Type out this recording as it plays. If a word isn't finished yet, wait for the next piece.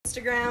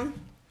Instagram.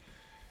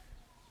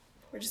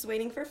 We're just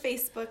waiting for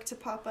Facebook to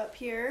pop up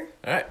here.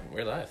 All right,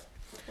 we're live.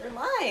 We're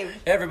live. Hey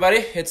everybody,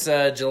 it's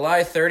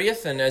July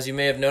 30th, and as you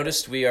may have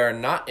noticed, we are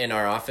not in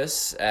our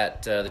office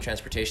at the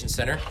Transportation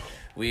Center.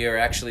 We are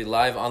actually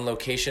live on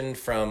location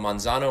from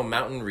Manzano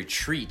Mountain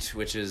Retreat,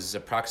 which is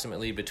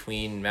approximately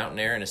between Mountain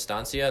Air and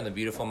Estancia in the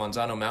beautiful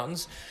Manzano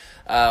Mountains.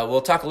 We'll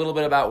talk a little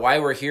bit about why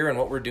we're here and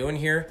what we're doing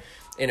here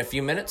in a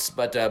few minutes,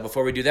 but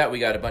before we do that, we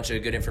got a bunch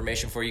of good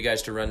information for you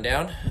guys to run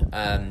down.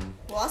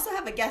 We'll also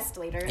have a guest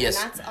later,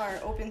 yes. And that's our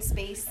open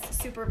space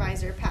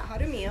supervisor, Pat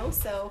Jaramillo.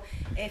 So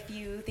if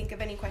you think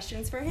of any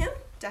questions for him,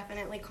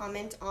 definitely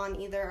comment on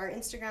either our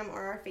Instagram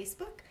or our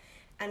Facebook,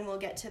 and we'll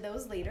get to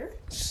those later.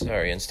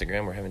 Sorry,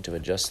 Instagram, we're having to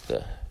adjust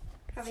the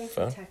Having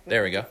phone. some technical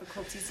There we go.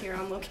 difficulties here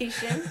on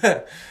location.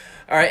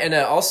 All right, and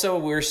also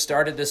we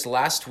started this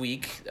last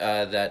week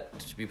that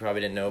you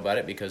probably didn't know about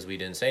it because we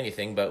didn't say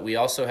anything, but we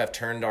also have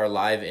turned our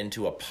live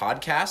into a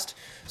podcast.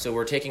 So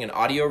we're taking an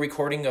audio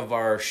recording of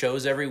our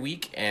shows every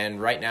week,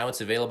 and right now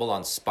it's available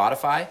on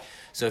Spotify.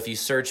 So if you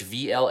search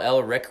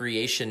VLL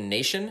Recreation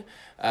Nation,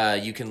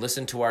 you can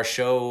listen to our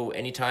show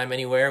anytime,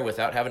 anywhere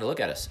without having to look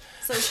at us.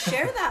 So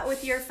share that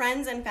with your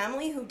friends and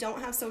family who don't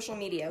have social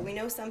media. We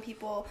know some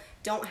people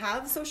don't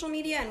have social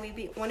media, and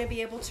we want to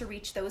be able to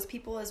reach those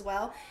people as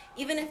well.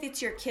 Even if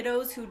it's your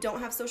kiddos who don't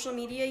have social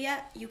media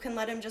yet, you can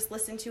let them just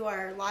listen to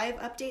our live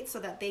updates so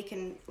that they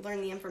can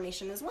learn the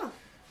information as well.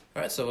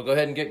 All right, so we'll go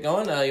ahead and get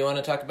going. You want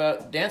to talk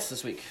about dance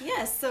this week?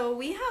 Yes, so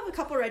we have a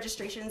couple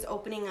registrations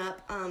opening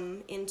up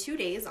in 2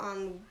 days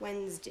on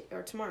Wednesday,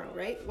 or tomorrow,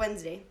 right?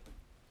 Wednesday.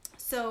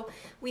 So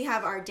we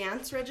have our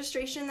dance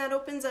registration that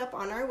opens up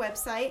on our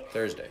website.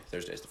 Thursday.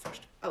 Thursday's the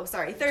first. Oh,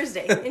 sorry,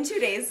 Thursday, in 2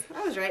 days.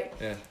 I was right.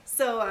 Yeah.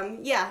 So,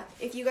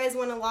 if you guys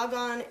want to log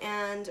on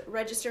and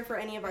register for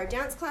any of our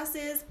dance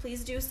classes,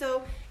 please do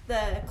so.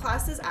 The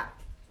classes,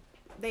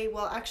 they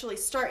will actually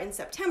start in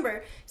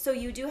September, so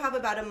you do have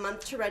about a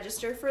month to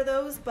register for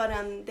those, but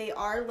they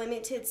are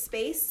limited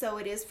space, so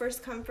it is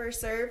first come,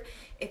 first serve.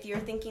 If you're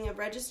thinking of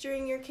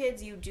registering your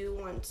kids, you do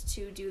want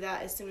to do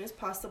that as soon as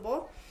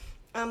possible.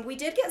 We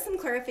did get some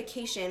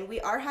clarification.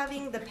 We are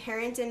having the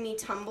Parent and Me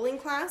tumbling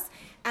class,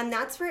 and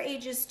that's for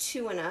ages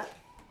 2 and up.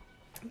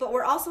 But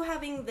we're also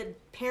having the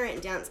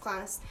parent dance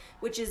class,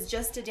 which is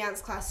just a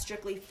dance class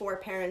strictly for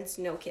parents,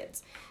 no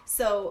kids.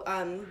 So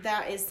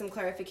that is some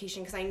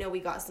clarification because I know we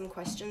got some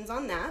questions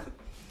on that.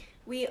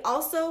 We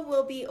also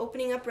will be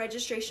opening up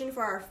registration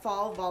for our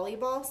fall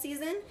volleyball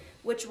season,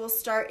 which will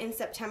start in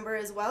September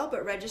as well,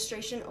 but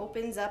registration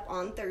opens up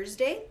on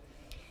Thursday.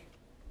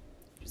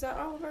 Is that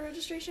all of our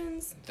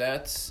registrations?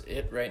 That's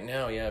it right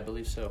now. Yeah, I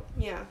believe so.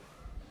 Yeah.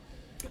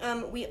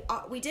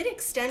 We did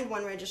extend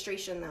one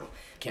registration though.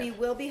 Camp. We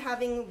will be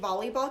having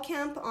volleyball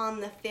camp on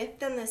the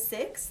 5th and the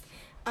 6th,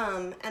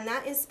 and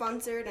that is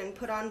sponsored and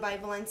put on by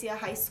Valencia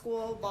High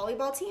School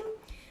volleyball team.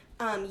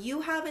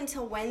 You have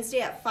until Wednesday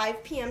at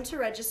 5 p.m. to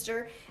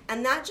register,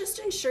 and that just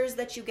ensures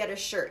that you get a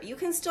shirt. You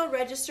can still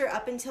register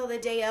up until the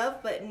day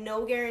of, but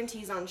no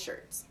guarantees on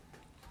shirts.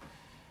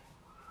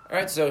 All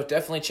right, so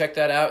definitely check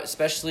that out,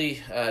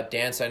 especially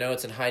dance. I know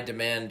it's in high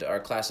demand. Our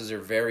classes are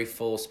very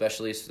full,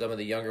 especially some of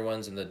the younger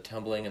ones, and the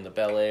tumbling and the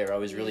ballet are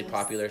always really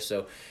popular.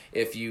 So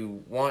if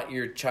you want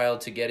your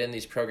child to get in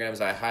these programs,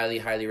 I highly,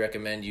 highly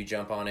recommend you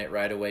jump on it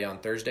right away on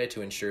Thursday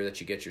to ensure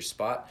that you get your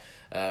spot.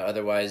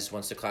 Otherwise,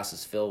 once the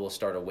classes fill, we'll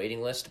start a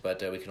waiting list,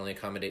 but we can only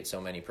accommodate so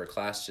many per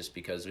class just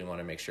because we want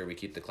to make sure we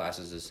keep the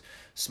classes as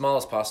small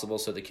as possible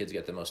so the kids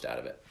get the most out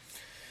of it.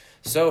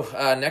 So,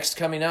 next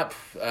coming up,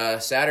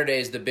 Saturday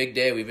is the big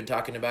day. We've been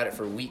talking about it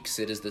for weeks.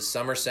 It is the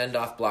Summer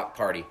Send-Off Block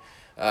Party.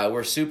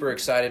 We're super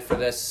excited for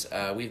this.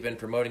 We've been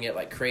promoting it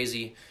like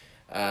crazy.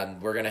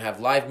 We're going to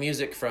have live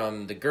music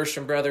from the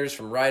Gershon Brothers,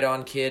 from Ride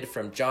On Kid,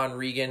 from John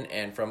Regan,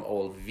 and from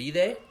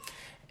Olvide.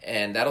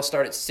 And that'll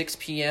start at 6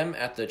 p.m.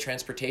 at the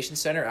Transportation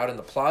Center out in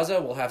the plaza.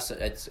 We'll have some...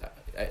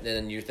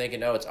 And you're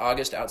thinking, it's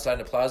August outside in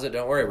the plaza.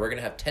 Don't worry, we're going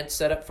to have tents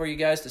set up for you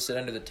guys to sit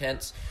under the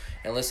tents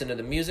and listen to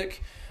the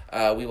music.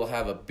 We will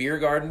have a beer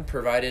garden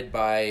provided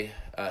by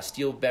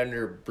Steel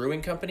Bender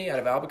Brewing Company out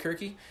of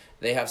Albuquerque.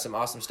 They have some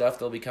awesome stuff.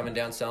 They'll be coming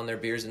down selling their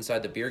beers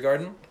inside the beer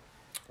garden.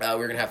 We're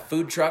going to have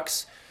food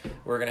trucks.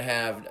 We're going to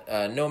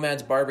have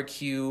Nomad's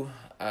Barbecue,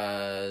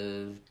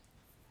 the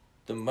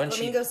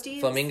Munchie...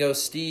 Flamingo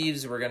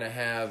Steve's. We're going to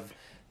have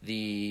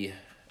the...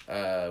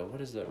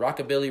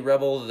 Rockabilly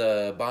Rebel,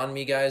 the Banh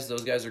Mi guys.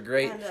 Those guys are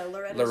great. And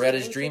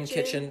Loretta's Dream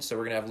Kitchen. So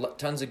we're going to have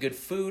tons of good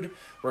food.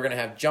 We're going to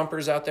have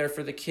jumpers out there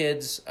for the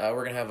kids. We're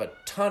going to have a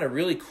ton of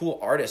really cool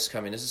artists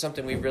coming. This is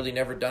something we've really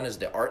never done, is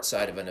the art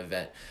side of an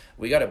event.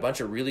 We got a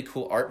bunch of really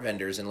cool art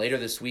vendors, and later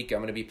this week I'm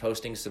going to be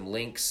posting some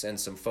links and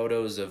some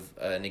photos of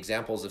and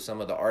examples of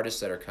some of the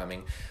artists that are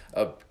coming.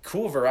 A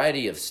cool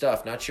variety of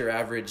stuff, not your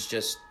average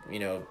just,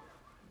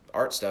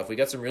 art stuff. We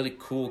got some really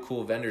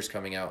cool vendors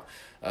coming out.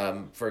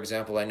 For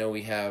example, I know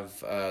we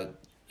have,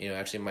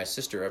 actually my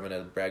sister, I'm going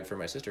to brag for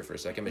my sister for a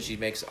second, but she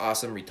makes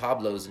awesome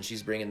retablos and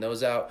she's bringing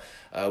those out.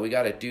 We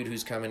got a dude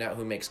who's coming out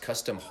who makes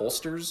custom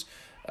holsters.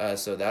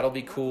 So that'll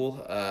be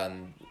cool.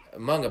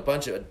 among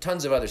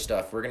tons of other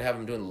stuff, we're going to have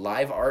them doing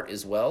live art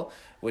as well,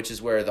 which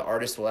is where the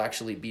artist will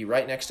actually be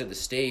right next to the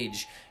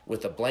stage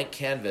with a blank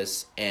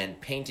canvas and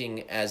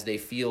painting as they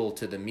feel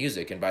to the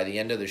music. And by the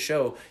end of the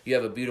show, you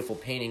have a beautiful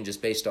painting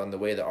just based on the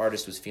way the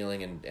artist was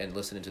feeling and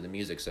listening to the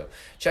music. So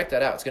check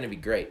that out. It's going to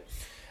be great.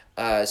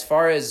 As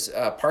far as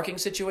parking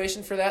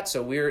situation for that,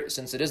 so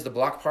since it is the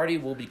block party,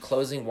 we'll be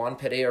closing Juan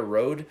Perea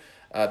Road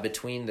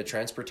between the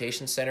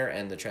transportation center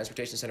and the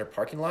transportation center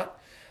parking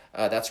lot.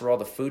 That's where all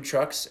the food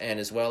trucks and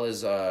as well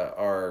as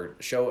our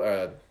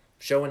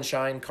show and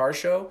shine car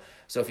show.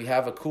 So if you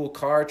have a cool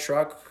car,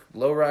 truck,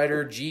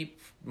 lowrider, Jeep,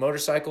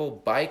 motorcycle,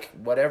 bike,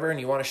 whatever, and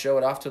you want to show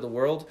it off to the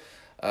world,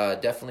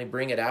 definitely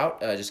bring it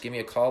out. Just give me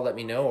a call, let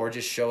me know, or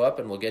just show up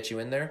and we'll get you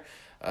in there.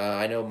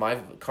 I know my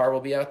car will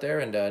be out there,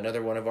 and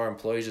another one of our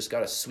employees just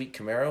got a sweet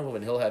Camaro,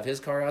 and he'll have his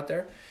car out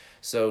there.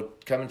 So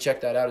come and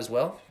check that out as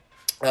well.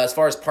 As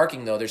far as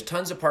parking, though, there's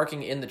tons of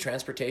parking in the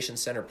transportation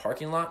center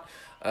parking lot.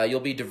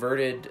 You'll be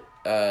diverted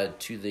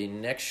to the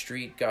next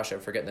street. Gosh, I'm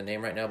forgetting the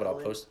name right now, but I'll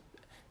post.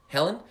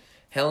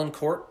 Helen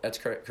Court, that's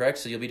correct.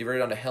 So you'll be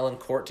diverted onto Helen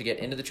Court to get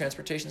into the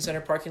transportation center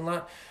parking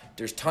lot.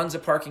 There's tons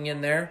of parking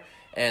in there.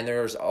 And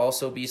there's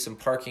also be some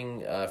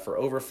parking for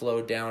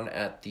overflow down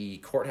at the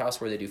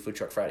courthouse where they do Food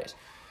Truck Fridays.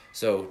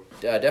 So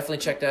definitely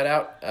check that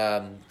out.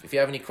 If you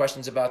have any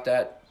questions about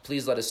that,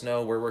 please let us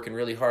know. We're working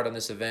really hard on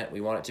this event.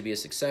 We want it to be a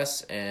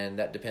success, and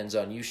that depends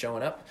on you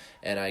showing up,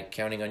 and I'm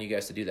counting on you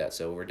guys to do that.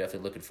 So we're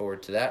definitely looking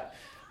forward to that.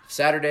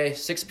 Saturday,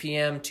 6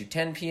 p.m. to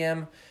 10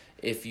 p.m.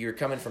 If you're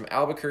coming from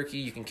Albuquerque,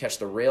 you can catch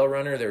the Rail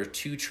Runner. There are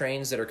 2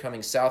 trains that are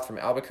coming south from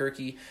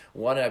Albuquerque.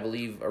 One, I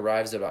believe,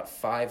 arrives at about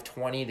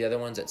 5:20. The other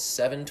one's at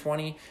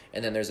 7:20.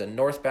 And then there's a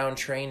northbound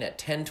train at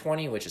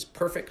 10:20, which is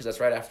perfect because that's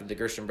right after the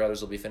Gershon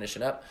brothers will be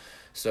finishing up.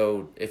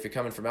 So if you're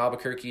coming from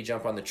Albuquerque,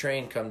 jump on the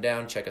train, come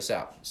down, check us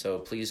out. So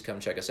please come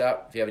check us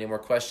out. If you have any more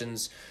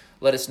questions,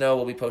 let us know.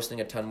 We'll be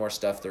posting a ton more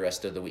stuff the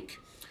rest of the week.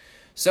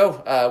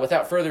 So,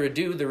 without further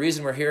ado, the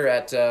reason we're here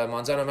at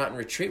Manzano Mountain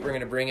Retreat, we're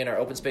going to bring in our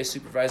open space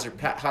supervisor,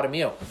 Pat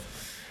Jaramillo.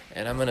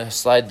 And I'm going to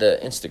slide the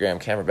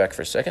Instagram camera back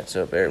for a second,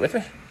 so bear with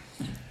me.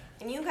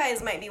 And you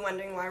guys might be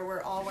wondering why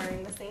we're all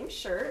wearing the same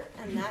shirt,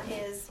 and that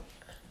is,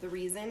 the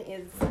reason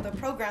is the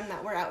program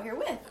that we're out here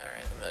with. All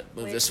right, I'm going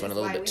to move this one a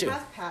little bit too. We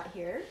have Pat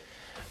here.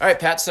 All right,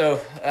 Pat, so...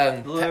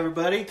 hello,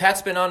 everybody.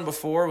 Pat's been on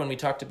before when we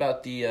talked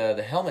about the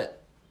helmet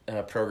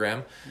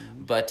program,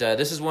 but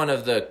this is one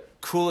of the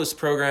coolest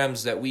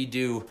programs that we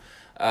do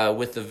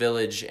with the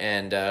village,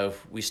 and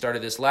we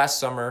started this last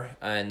summer,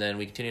 and then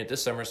we continued it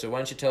this summer. So why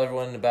don't you tell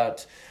everyone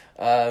about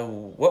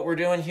what we're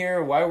doing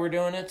here, why we're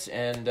doing it,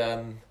 and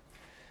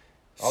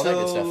all that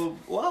good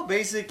stuff. Well,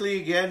 basically,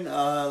 again,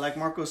 like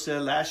Marco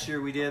said, last year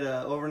we did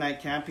an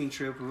overnight camping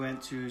trip. We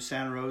went to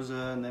Santa Rosa,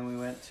 and then we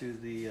went to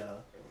the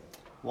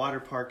water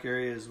park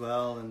area as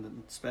well,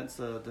 and spent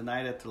the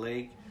night at the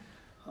lake.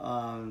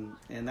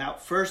 And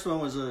that first one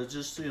was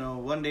just,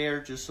 one day or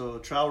just a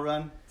trial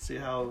run, see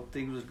how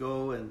things would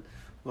go and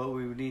what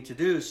we would need to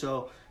do.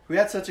 So we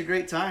had such a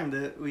great time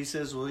that we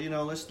says, well,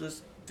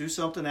 let's do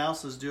something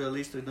else. Let's do at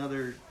least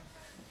another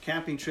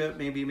camping trip,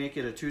 maybe make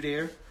it a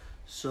 2-dayer.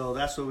 So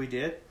that's what we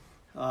did.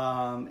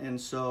 And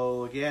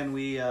so again,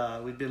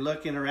 we'd been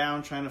looking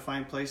around trying to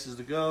find places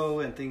to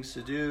go and things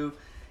to do.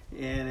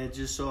 And it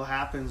just so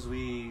happens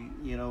we're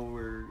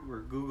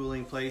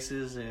Googling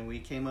places, and we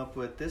came up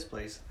with this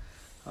place.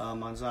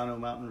 Manzano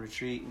Mountain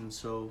Retreat, and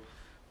so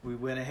we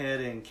went ahead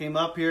and came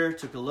up here,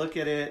 took a look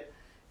at it,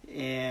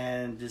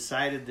 and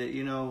decided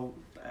that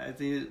I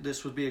think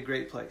this would be a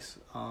great place.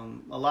 A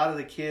lot of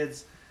the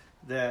kids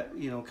that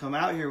come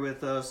out here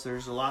with us,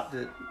 there's a lot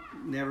that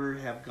never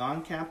have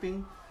gone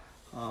camping.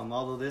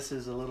 Although this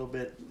is a little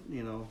bit,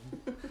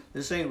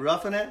 this ain't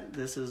roughing it.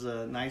 This is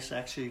a nice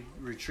actually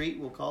retreat,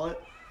 we'll call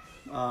it.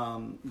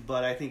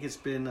 But I think it's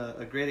been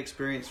a great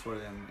experience for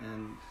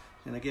them.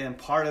 And again,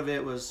 part of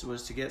it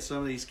was to get some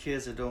of these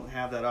kids that don't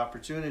have that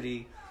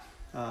opportunity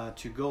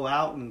to go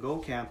out and go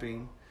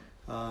camping,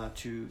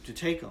 to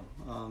take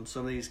them.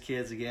 Some of these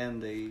kids, again,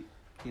 they,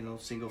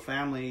 single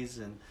families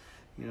and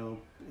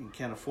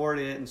can't afford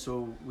it. And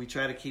so we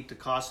try to keep the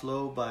cost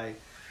low by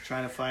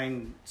trying to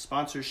find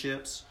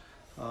sponsorships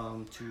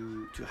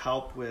to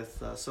help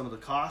with some of the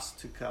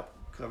costs, to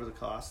cover the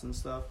costs and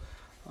stuff.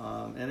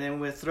 And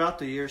then throughout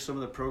the year, some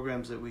of the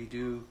programs that we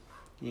do,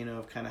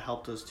 have kind of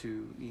helped us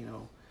to,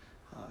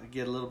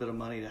 get a little bit of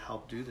money to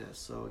help do this.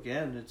 So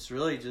again, it's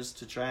really just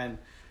to try and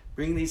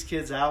bring these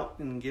kids out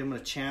and give them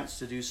a chance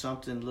to do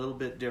something a little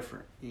bit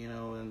different,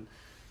 and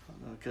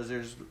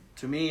because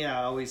to me,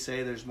 I always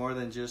say there's more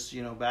than just,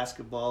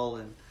 basketball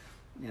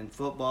and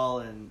football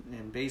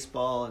and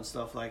baseball and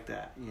stuff like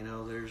that.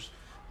 There's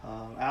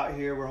out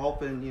here, we're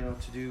hoping,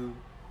 to do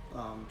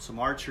some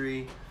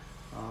archery.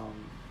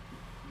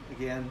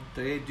 Again,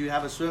 they do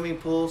have a swimming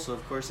pool, so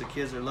of course the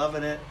kids are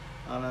loving it.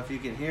 I don't know if you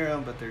can hear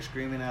them, but they're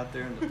screaming out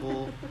there in the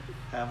pool,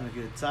 having a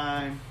good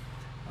time.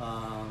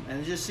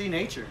 And just see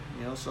nature.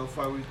 So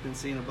far we've been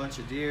seeing a bunch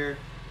of deer.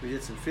 We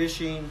did some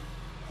fishing,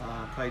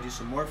 probably do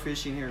some more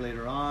fishing here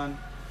later on.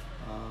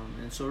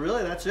 And so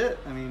really that's it.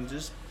 I mean,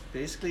 just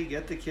basically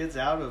get the kids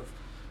out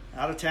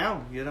of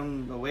town, get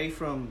them away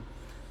from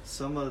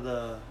some of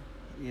the,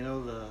 you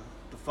know, the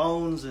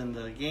phones and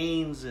the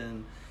games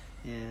and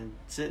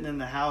sitting in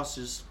the house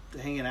just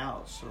hanging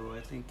out. So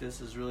I think this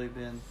has really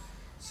been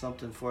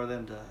something for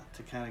them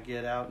to kind of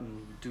get out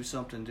and do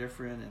something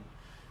different and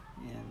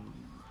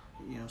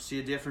you know, see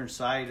a different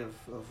side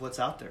of what's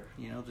out there,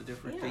 you know, the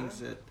different things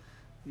that,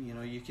 you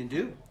know, you can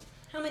do.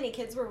 How many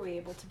kids were we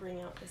able to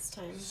bring out this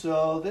time?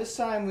 So this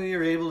time we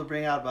were able to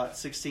bring out about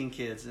 16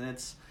 kids, and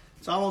it's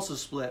almost a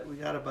split. We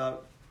got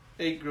about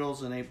 8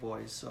 girls and 8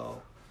 boys, so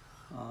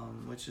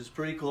which is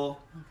pretty cool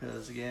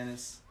because again,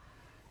 it's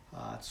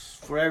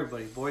for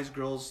everybody. Boys,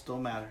 girls,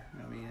 don't matter.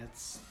 I mean,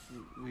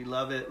 we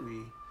love it.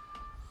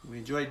 We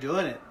enjoy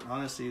doing it.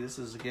 Honestly, this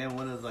is again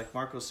one of, like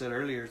Marco said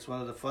earlier, it's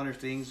one of the funner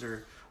things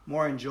or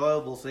more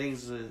enjoyable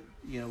things that,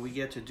 you know, we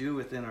get to do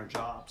within our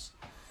jobs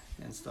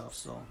and stuff.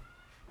 So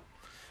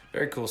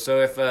very cool.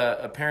 So if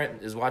a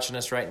parent is watching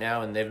us right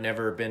now and they've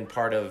never been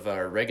part of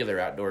our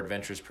regular Outdoor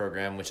Adventures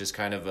program, which is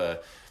kind of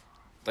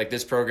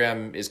this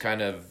program is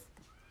kind of,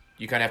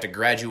 you kind of have to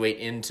graduate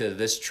into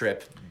this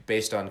trip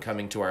based on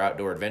coming to our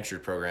Outdoor Adventure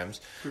programs.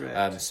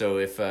 Correct. So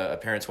if a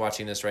parent's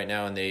watching this right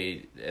now and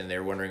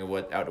they're wondering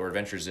what Outdoor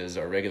Adventures is,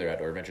 our regular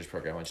Outdoor Adventures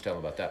program, why don't you tell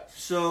them about that?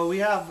 So we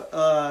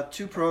have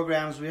 2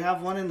 programs. We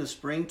have one in the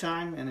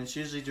springtime, and it's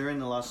usually during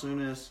the Las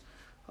Lunas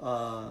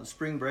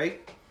spring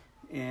break,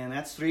 and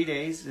that's 3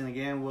 days. And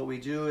again, what we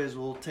do is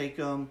we'll take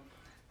them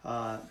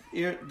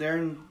they're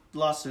in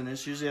Las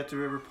Lunas, usually at the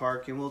river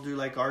park, and we'll do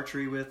like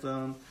archery with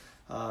them,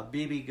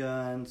 BB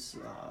guns,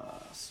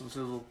 so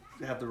we'll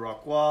have the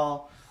rock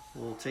wall.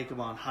 We'll take them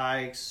on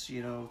hikes,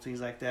 you know, things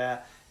like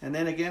that. And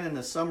then again in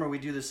the summer we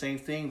do the same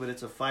thing, but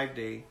it's a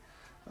 5-day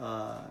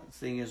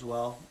thing as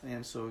well.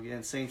 And so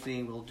again, same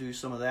thing, we'll do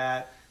some of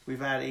that. We've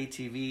had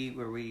ATV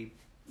where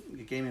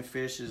Game and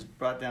Fish has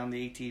brought down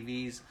the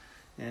ATVs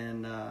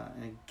and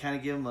kind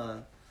of give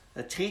them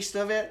a taste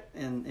of it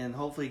and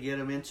hopefully get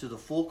them into the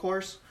full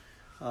course.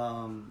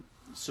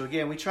 So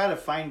again, we try to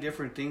find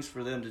different things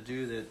for them to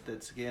do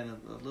that's again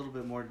a little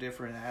bit more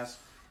different as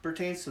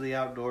pertains to the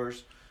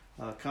outdoors.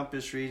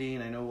 Compass reading.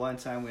 I know one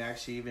time we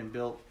actually even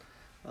built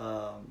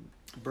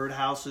bird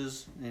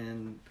houses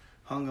and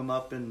hung them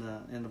up in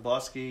the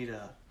bosque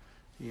to,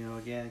 you know,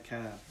 again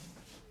kind of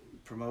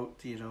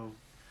promote, you know,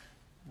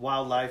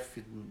 wildlife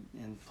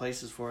and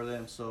places for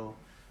them. So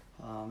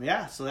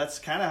so that's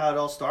kind of how it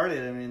all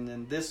started. I mean,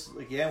 and this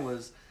again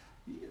was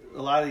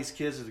a lot of these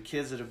kids are the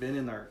kids that have been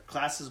in our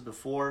classes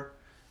before,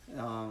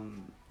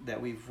 that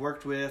we've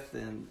worked with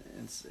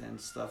and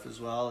stuff as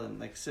well.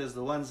 And like I says,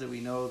 the ones that we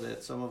know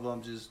that some of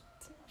them just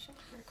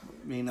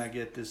may not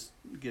get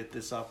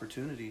this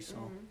opportunity.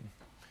 So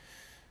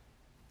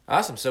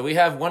awesome. So we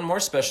have one more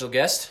special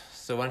guest.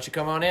 So why don't you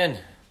come on in?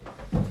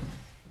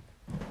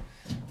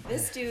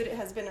 This dude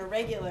has been a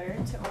regular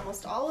to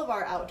almost all of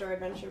our Outdoor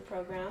Adventure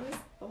programs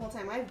the whole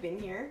time I've been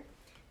here.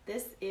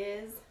 This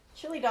is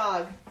Chili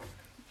Dog.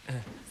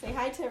 Say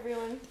hi to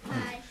everyone.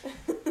 Hi.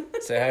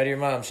 Say hi to your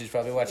mom. She's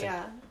probably watching.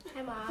 Yeah.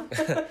 Hi, Mom.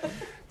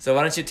 So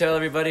why don't you tell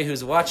everybody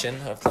who's watching?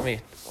 Let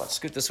me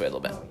scoot this way a little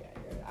bit. Oh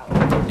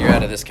yeah, You're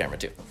out of this camera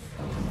too.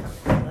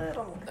 you're out.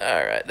 Little.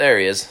 All right, there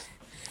he is.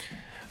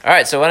 All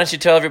right, so why don't you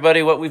tell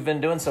everybody what we've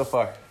been doing so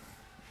far?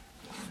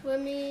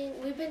 Swimming.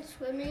 We've been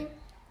swimming,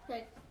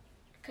 like,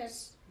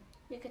 because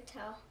you could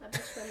tell I've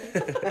been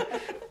swimming,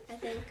 I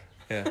think.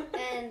 Yeah.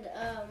 And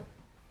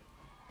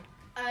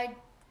I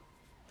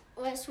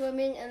went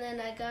swimming, and then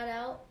I got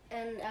out,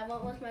 and I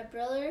went with my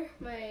brother,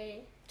 my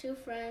 2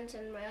 friends,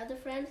 and my other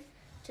friend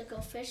to go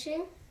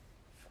fishing.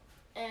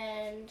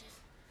 And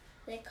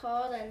they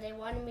called, and they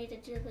wanted me to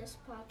do this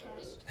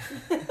podcast.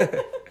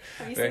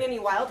 Have you seen any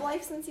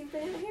wildlife since you've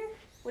been in here?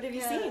 What have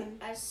you seen?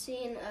 I've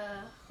seen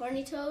a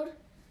horny toad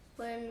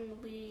when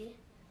we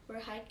were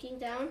hiking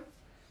down,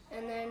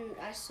 and then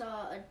I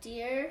saw a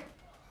deer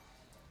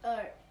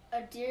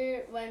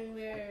when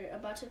we were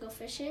about to go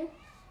fishing,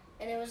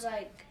 and it was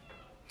like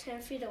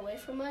 10 feet away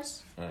from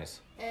us.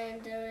 Nice.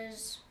 And there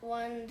was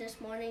one this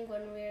morning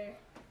when we were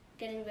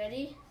getting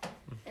ready,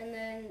 and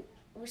then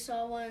we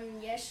saw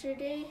one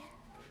yesterday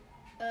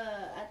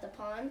at the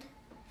pond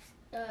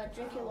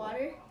drinking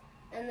water,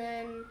 and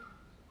then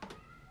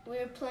we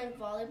were playing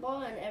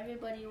volleyball, and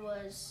everybody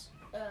was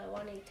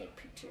wanting to take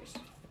pictures.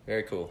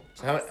 Very cool.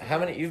 So how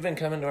many? You've been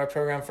coming to our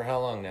program for how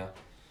long now?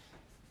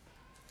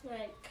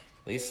 Like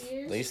At least 3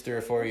 years? at least 3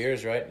 or 4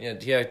 years, right?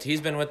 Yeah.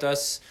 He's been with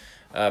us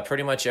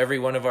pretty much every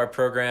one of our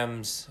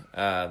programs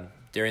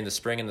during the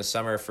spring and the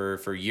summer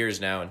for years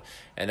now,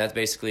 and that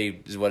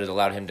basically is what has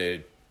allowed him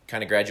to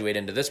kind of graduate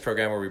into this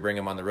program where we bring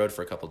him on the road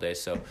for a couple days.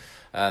 So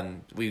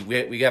we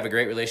have a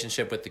great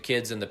relationship with the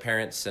kids and the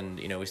parents, and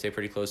you know we stay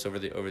pretty close over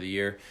the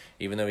year.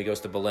 Even though he goes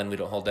to Belen, we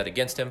don't hold that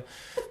against him,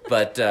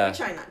 but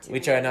We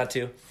try not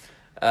to.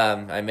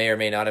 I may or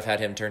may not have had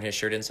him turn his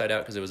shirt inside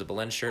out because it was a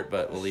Belen shirt,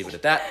 but we'll leave it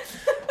at that.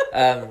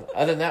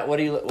 Other than that, what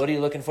are you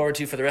looking forward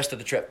to for the rest of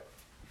the trip?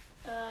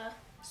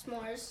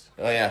 S'mores.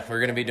 Oh yeah, we're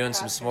gonna be doing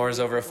some s'mores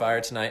over a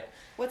fire tonight.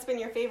 What's been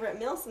your favorite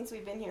meal since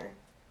we've been here?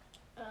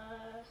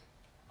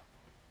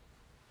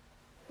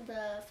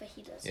 the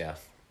fajitas. Yeah.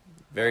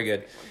 Very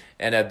good.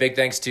 And a big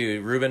thanks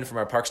to Ruben from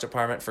our Parks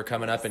Department for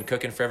coming up and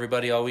cooking for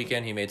everybody all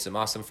weekend. He made some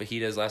awesome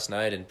fajitas last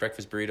night and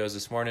breakfast burritos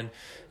this morning.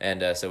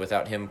 And so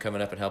without him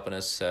coming up and helping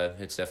us,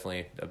 it's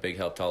definitely a big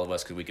help to all of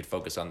us because we could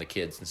focus on the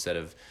kids instead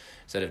of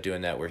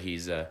doing that where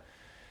he's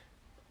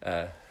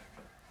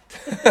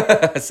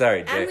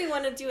sorry, Jay. And we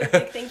want to do a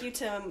big thank you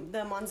to the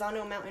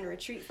Monzano Mountain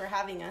Retreat for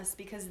having us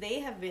because they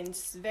have been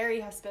very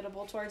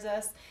hospitable towards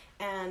us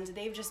and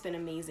they've just been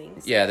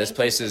amazing. So yeah, this thank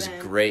place you is to them.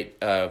 great.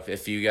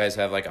 If you guys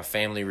have like a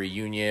family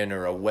reunion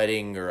or a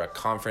wedding or a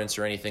conference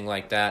or anything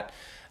like that,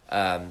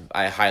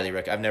 I highly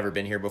recommend. I've never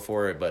been here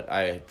before, but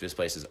this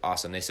place is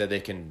awesome. They said they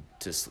can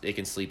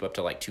sleep up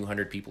to like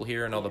 200 people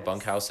here in all the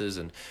bunkhouses,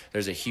 and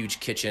there's a huge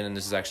kitchen, and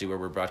this is actually where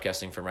we're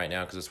broadcasting from right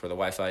now because it's where the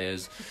Wi-Fi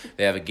is.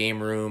 They have a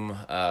game room,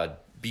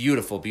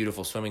 beautiful,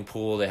 beautiful swimming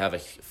pool. They have a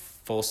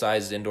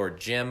full-size indoor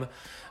gym.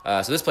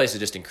 So this place is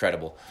just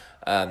incredible.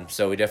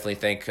 So we definitely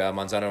thank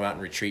Monzano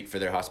Mountain Retreat for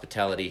their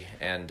hospitality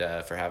and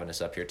for having us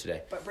up here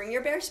today. But bring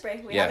your bear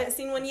spray. We Yeah. haven't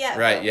seen one yet.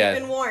 Right, but yeah.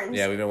 We've been warned.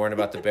 Yeah, we've been warned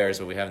about the bears,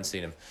 but we haven't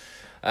seen them.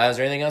 Is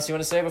there anything else you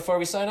want to say before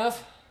we sign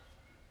off?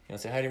 You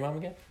want to say hi to your mom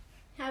again?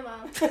 Hi,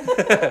 Mom.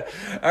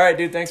 All right,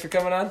 dude, thanks for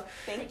coming on.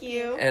 Thank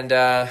you. And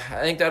I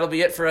think that'll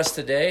be it for us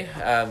today.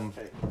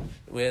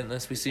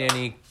 Unless we see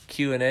any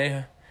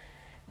Q&A.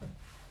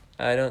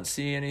 I don't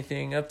see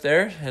anything up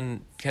there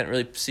and can't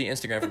really see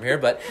Instagram from here.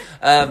 But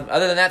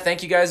other than that,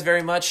 thank you guys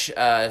very much.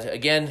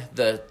 Again,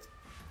 the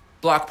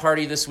block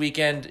party this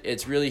weekend,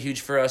 it's really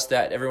huge for us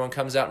that everyone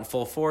comes out in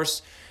full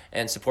force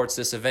and supports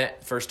this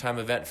event. First-time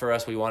event for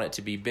us. We want it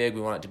to be big.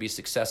 We want it to be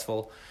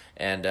successful.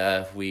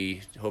 And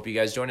we hope you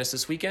guys join us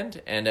this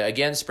weekend. And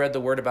again, spread the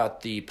word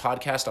about the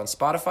podcast on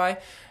Spotify.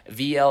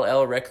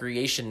 VLL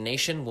Recreation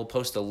Nation. We'll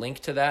post a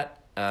link to that.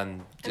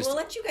 And we'll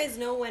let you guys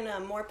know when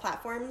more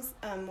platforms,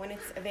 when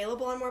it's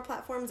available on more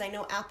platforms. I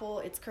know Apple,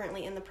 it's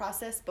currently in the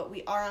process, but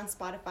we are on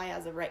Spotify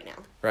as of right now.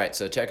 Right,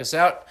 so check us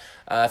out.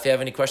 If you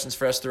have any questions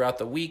for us throughout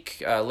the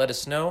week, let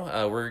us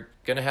know. We're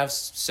going to have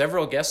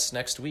several guests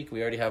next week.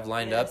 We already have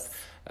lined up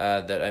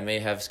that I may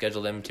have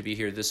scheduled them to be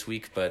here this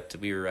week, but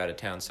we were out of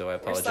town, so I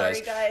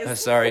apologize. We're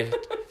sorry, guys.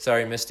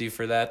 Sorry, Misty,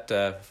 for that,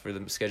 for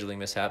the scheduling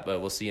mishap, but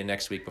we'll see you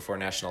next week before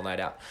National Night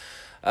Out.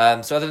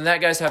 So other than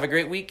that, guys, have a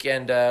great week,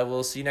 and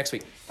we'll see you next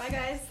week. Bye,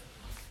 guys.